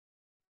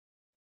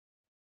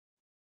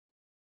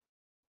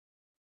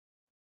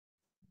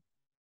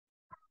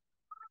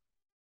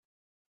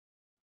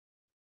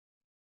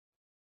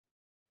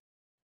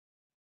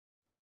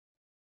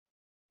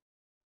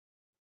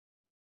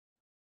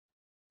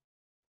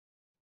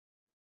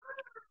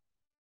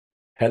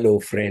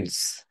Hello,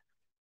 friends.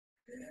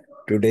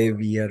 Today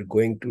we are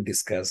going to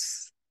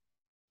discuss,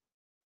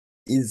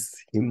 is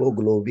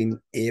hemoglobin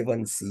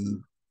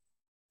A1c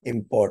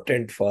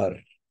important for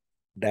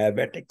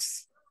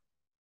diabetics?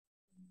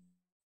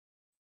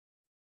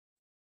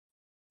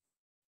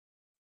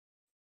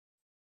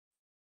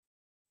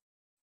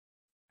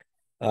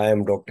 I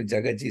am Dr.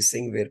 Jagajit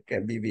Singh, Virk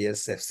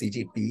MBBS,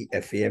 FCGP,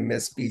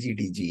 FAMS,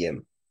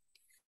 PGDGM.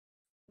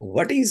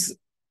 What is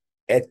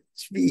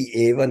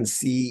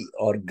HbA1c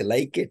or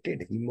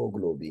glycated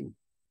hemoglobin?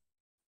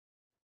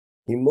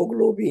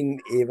 Hemoglobin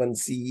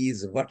A1c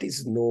is what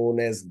is known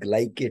as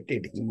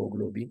glycated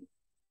hemoglobin.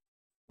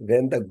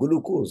 When the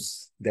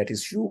glucose, that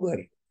is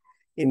sugar,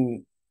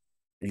 in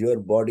your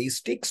body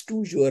sticks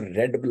to your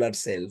red blood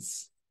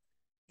cells,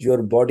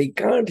 your body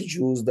can't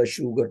use the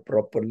sugar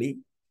properly,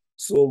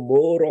 so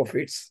more of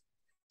it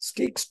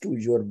sticks to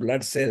your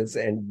blood cells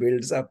and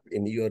builds up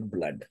in your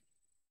blood.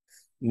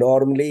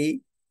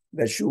 Normally,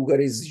 the sugar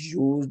is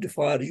used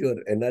for your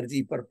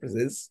energy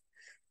purposes,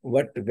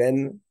 but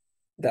when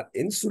the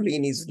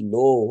insulin is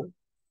low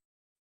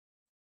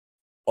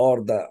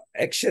or the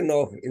action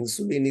of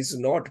insulin is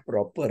not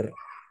proper,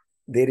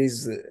 there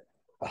is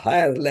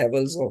higher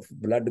levels of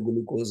blood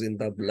glucose in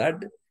the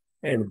blood,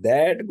 and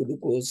that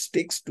glucose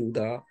sticks to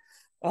the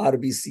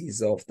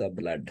RBCs of the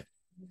blood.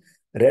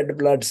 Red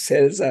blood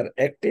cells are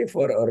active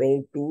for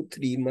around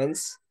 2-3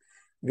 months,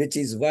 which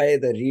is why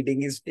the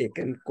reading is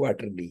taken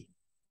quarterly.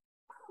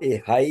 A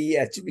high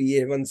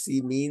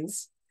HbA1c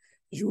means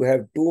you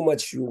have too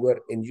much sugar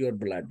in your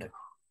blood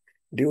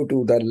due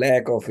to the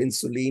lack of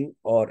insulin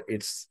or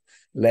its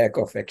lack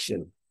of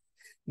action.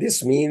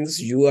 This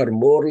means you are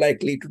more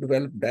likely to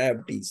develop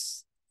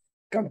diabetes,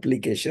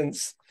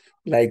 complications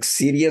like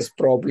serious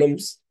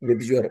problems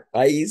with your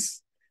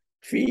eyes,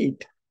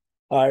 feet,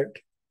 heart,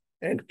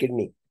 and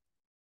kidney.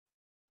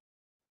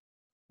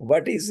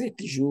 What is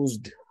it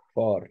used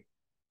for?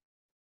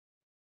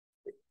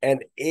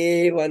 An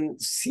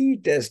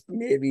A1C test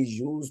may be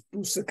used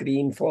to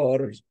screen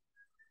for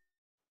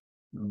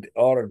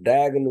or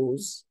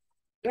diagnose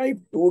type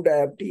 2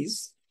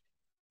 diabetes.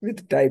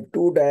 With type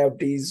 2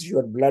 diabetes,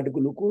 your blood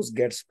glucose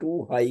gets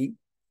too high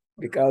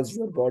because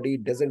your body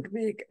doesn't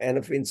make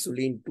enough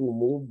insulin to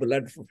move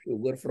blood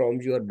sugar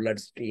from your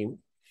bloodstream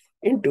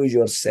into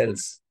your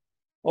cells,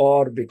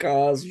 or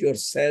because your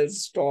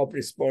cells stop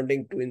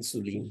responding to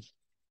insulin.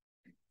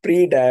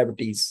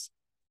 Pre-diabetes.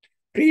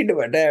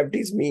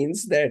 Pre-diabetes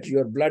means that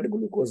your blood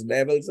glucose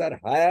levels are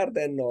higher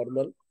than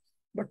normal,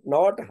 but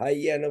not high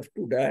enough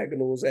to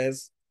diagnose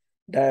as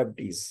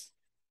diabetes.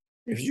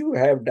 If you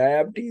have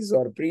diabetes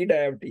or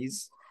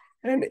pre-diabetes,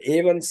 an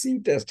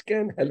A1C test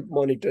can help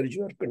monitor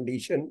your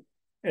condition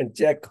and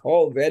check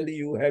how well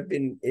you have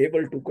been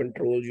able to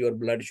control your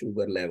blood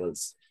sugar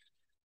levels.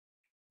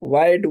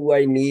 Why do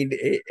I need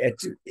a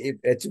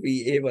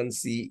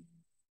HbA1c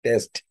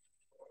test?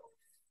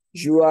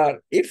 If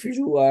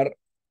you are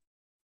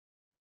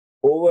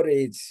over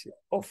age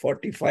of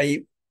 45,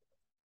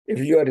 if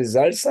your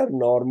results are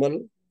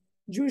normal,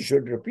 you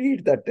should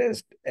repeat the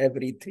test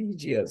every 3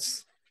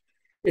 years.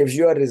 If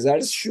your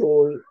results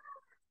show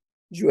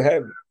you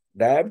have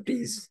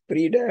diabetes,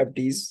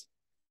 pre-diabetes,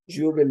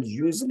 you will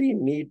usually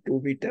need to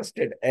be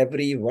tested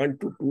every 1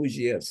 to 2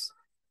 years.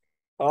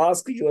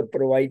 Ask your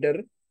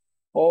provider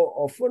how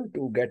often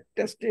to get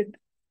tested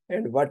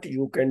and what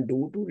you can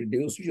do to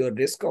reduce your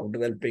risk of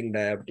developing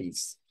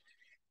diabetes.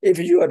 If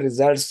your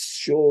results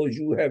show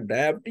you have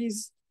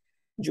diabetes,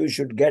 you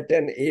should get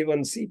an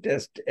A1C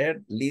test at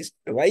least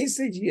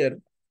twice a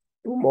year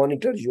to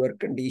monitor your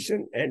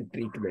condition and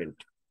treatment.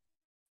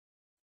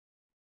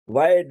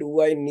 Why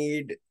do I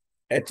need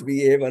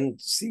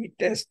HbA1c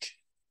test?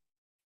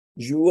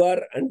 You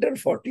are under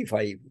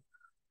 45.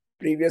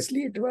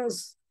 Previously, it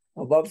was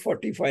above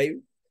 45.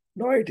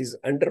 Now it is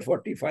under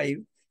 45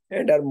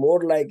 and are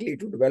more likely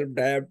to develop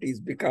diabetes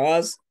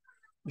because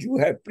you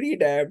have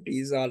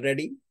pre-diabetes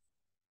already.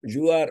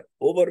 You are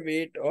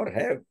overweight or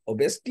have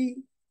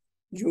obesity.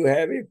 You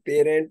have a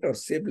parent or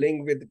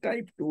sibling with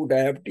type 2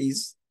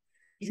 diabetes.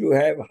 You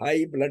have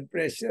high blood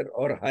pressure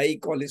or high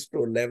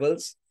cholesterol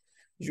levels.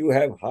 You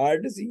have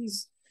heart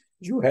disease.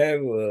 You have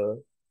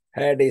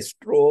had a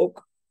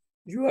stroke.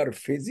 You are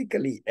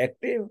physically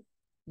active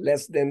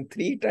less than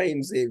 3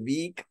 times a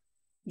week.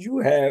 You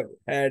have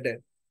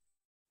had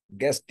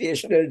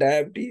gestational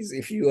diabetes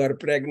if you are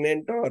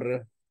pregnant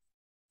or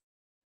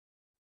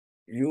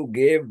you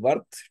gave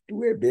birth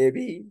to a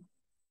baby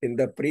in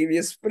the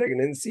previous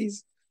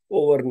pregnancies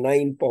over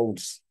 9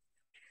 pounds.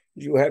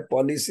 You have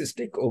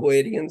polycystic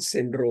ovarian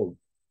syndrome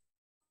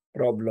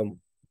problem.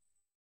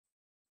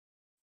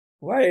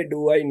 Why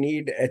do I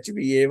need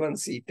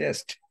HbA1c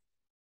test?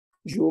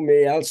 You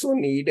may also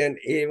need an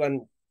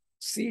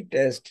A1C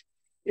test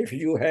if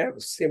you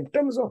have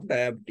symptoms of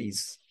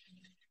diabetes.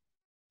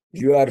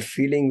 You are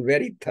feeling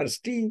very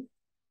thirsty,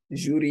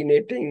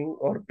 urinating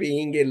or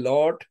peeing a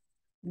lot,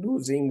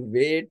 losing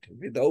weight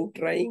without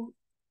trying,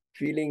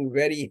 feeling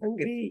very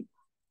hungry.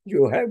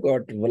 You have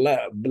got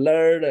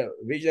blurred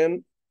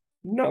vision,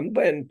 numb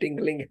and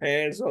tingling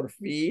hands or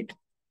feet.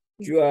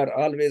 You are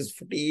always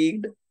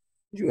fatigued.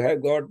 You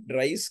have got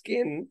dry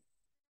skin.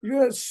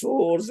 Your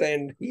sores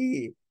in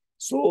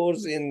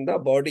the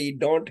body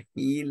don't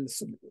heal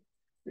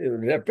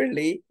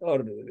rapidly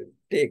or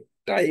take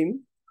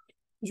time.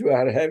 You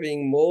are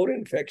having more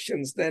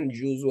infections than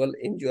usual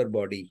in your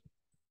body.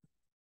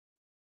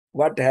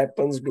 What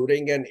happens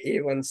during an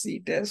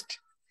A1C test?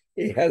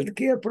 A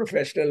healthcare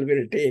professional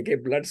will take a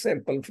blood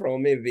sample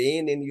from a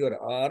vein in your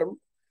arm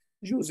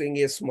using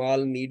a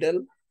small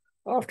needle.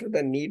 After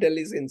the needle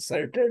is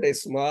inserted, a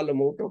small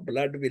amount of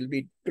blood will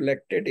be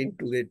collected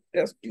into a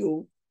test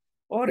tube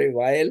or a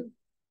vial.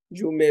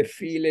 You may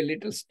feel a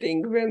little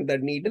sting when the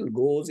needle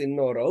goes in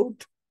or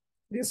out.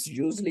 This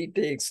usually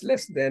takes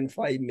less than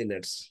 5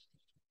 minutes.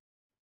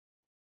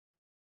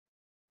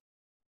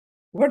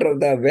 What are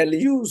the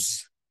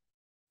values?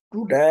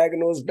 To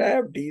diagnose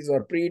diabetes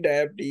or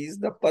pre-diabetes,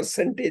 the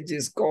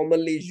percentages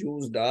commonly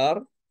used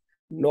are: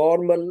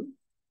 normal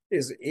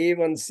is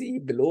A1C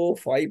below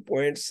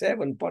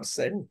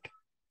 5.7%.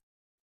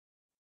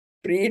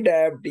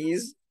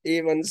 Pre-diabetes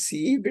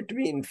A1C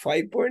between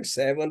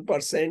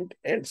 5.7%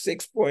 and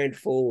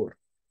 6.4%.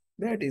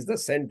 That is the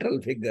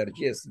central figure.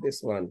 Yes,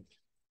 this one.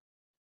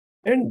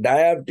 And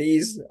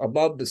diabetes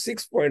above the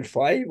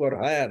 6.5 or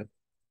higher.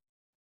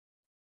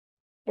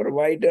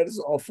 Providers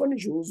often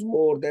use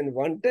more than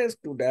one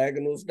test to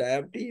diagnose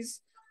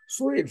diabetes.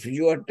 So if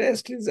your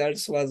test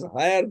results was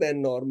higher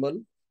than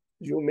normal,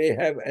 you may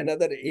have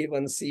another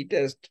A1C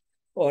test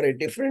or a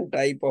different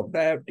type of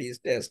diabetes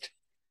test,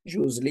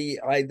 usually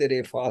either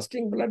a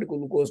fasting blood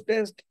glucose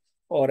test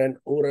or an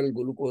oral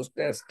glucose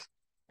test,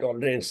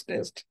 tolerance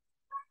test.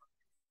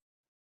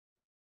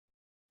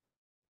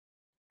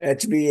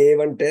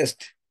 HbA1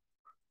 test,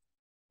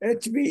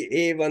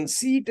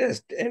 HbA1c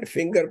test, and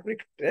finger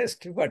prick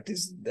test. What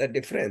is the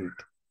difference?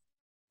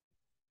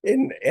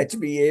 In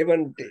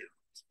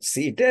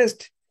HbA1c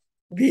test,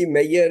 we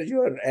measure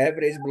your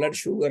average blood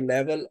sugar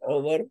level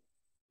over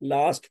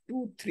last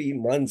 2-3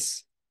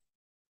 months.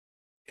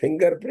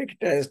 Finger prick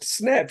test,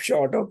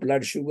 snapshot of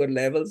blood sugar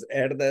levels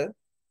at the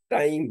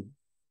time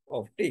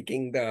of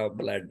taking the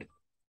blood.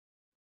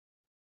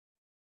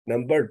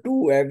 Number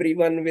 2,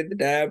 everyone with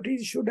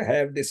diabetes should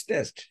have this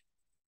test.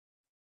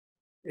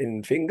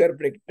 In finger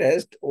prick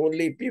test,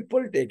 only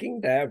people taking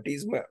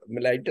diabetes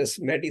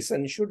mellitus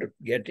medicine should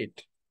get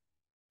it.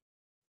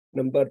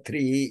 Number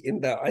 3,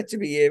 in the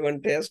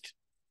HbA1 test,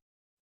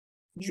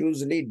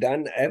 usually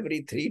done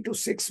every 3 to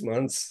 6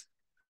 months.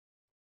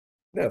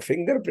 The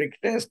finger prick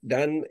test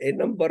done a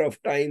number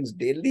of times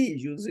daily,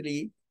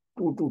 usually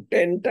 2 to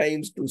 10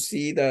 times to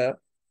see the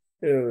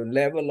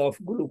level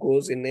of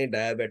glucose in a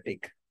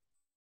diabetic.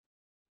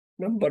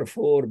 Number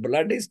 4,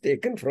 blood is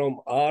taken from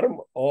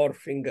arm or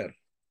finger.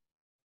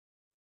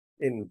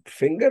 In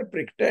finger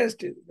prick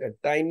test, a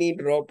tiny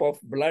drop of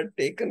blood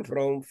taken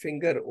from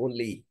finger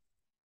only.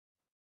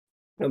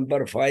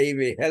 Number 5,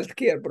 a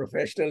healthcare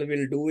professional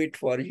will do it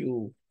for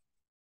you.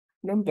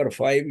 Number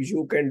 5,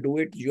 you can do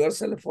it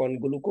yourself on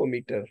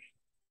glucometer.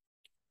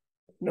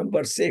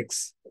 Number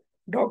 6,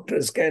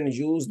 doctors can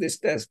use this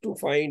test to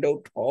find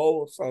out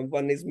how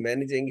someone is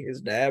managing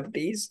his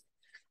diabetes,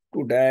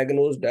 to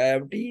diagnose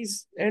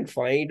diabetes, and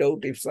find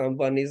out if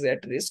someone is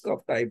at risk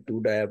of type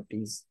 2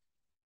 diabetes.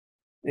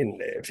 In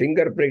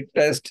finger prick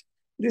test,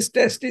 this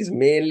test is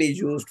mainly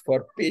used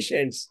for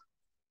patients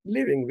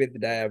living with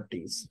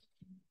diabetes.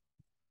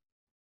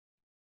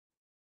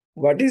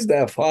 What is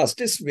the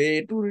fastest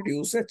way to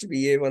reduce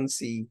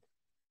HbA1c?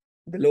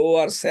 Below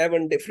are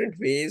 7 different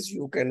ways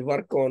you can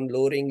work on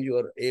lowering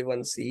your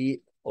A1C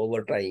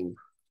over time.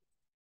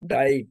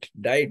 Diet.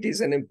 Diet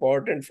is an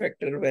important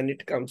factor when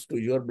it comes to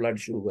your blood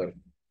sugar.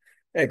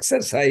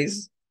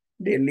 Exercise.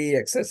 Daily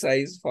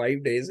exercise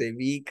 5 days a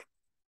week,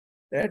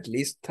 at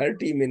least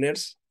 30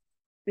 minutes.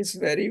 Is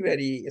very,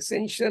 very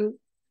essential.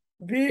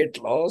 Weight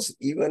loss,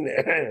 even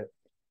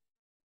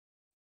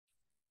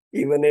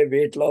a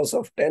weight loss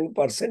of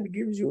 10%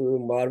 gives you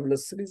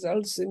marvelous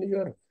results in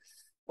your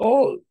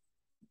all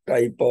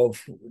type of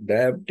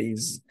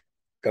diabetes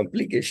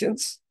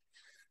complications.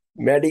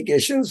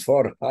 Medications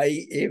for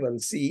high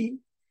A1C,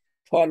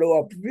 follow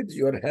up with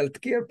your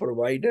healthcare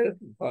provider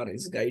for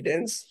his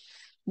guidance,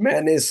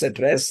 manage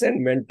stress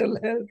and mental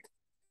health,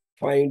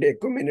 find a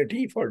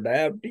community for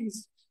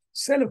diabetes,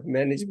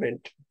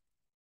 self-management.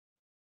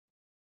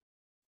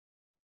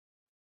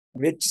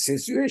 Which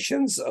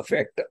situations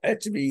affect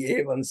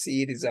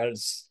HbA1c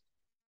results?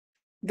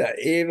 The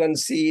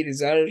A1C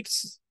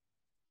results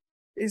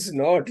is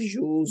not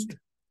used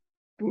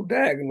to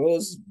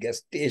diagnose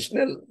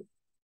gestational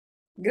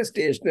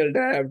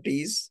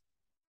diabetes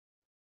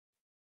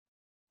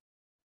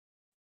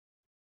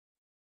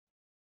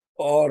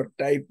or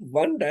type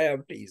 1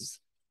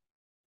 diabetes.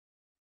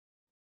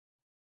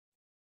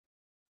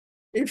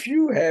 If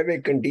you have a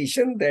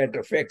condition that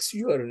affects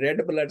your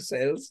red blood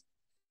cells,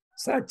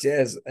 such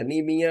as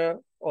anemia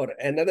or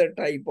another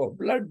type of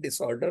blood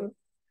disorder,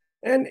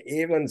 an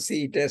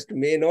A1C test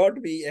may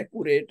not be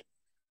accurate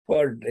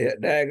for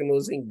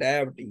diagnosing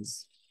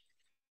diabetes.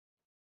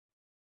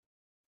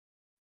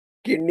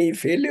 Kidney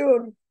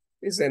failure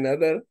is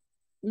another.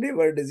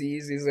 Liver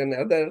disease is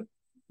another.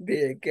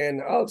 They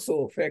can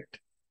also affect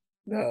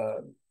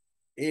the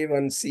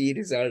A1C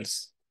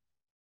results.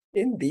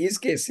 In these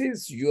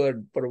cases,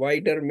 your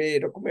provider may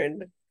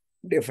recommend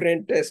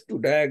different tests to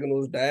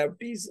diagnose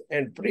diabetes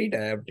and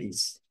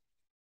pre-diabetes.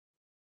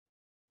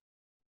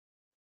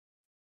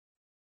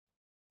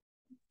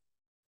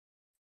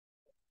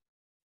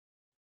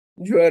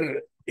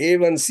 Your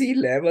A1C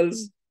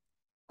levels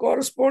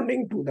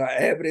corresponding to the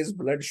average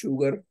blood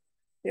sugar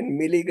in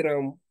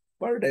milligram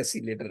per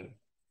deciliter.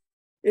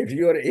 If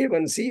your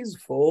A1C is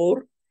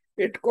 4,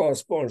 it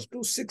corresponds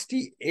to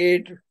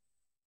 68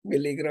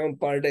 milligram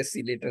per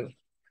deciliter.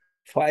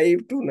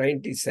 5 to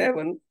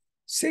 97,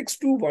 6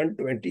 to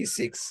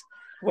 126.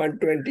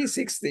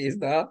 126 is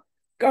the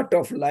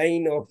cutoff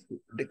line of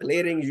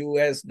declaring you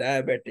as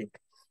diabetic.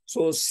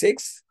 So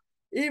 6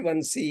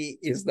 A1C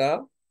is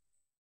the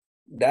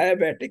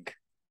diabetic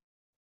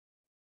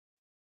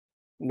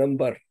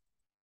number.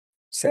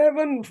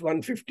 7,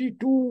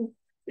 152,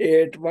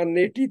 8,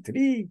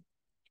 183,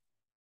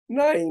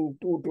 9,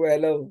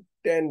 212,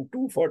 10,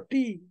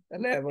 240,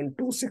 11,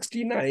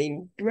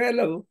 269,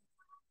 12%,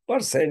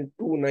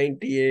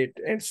 298,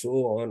 and so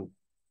on.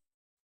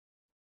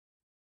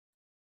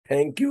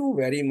 Thank you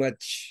very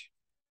much.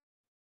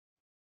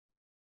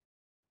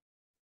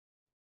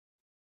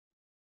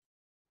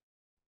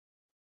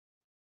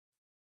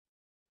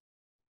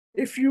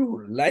 If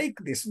you like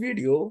this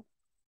video,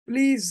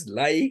 please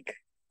like,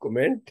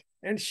 comment,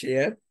 and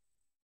share,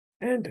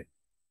 and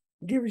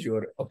give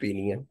your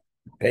opinion.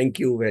 Thank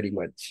you very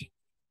much.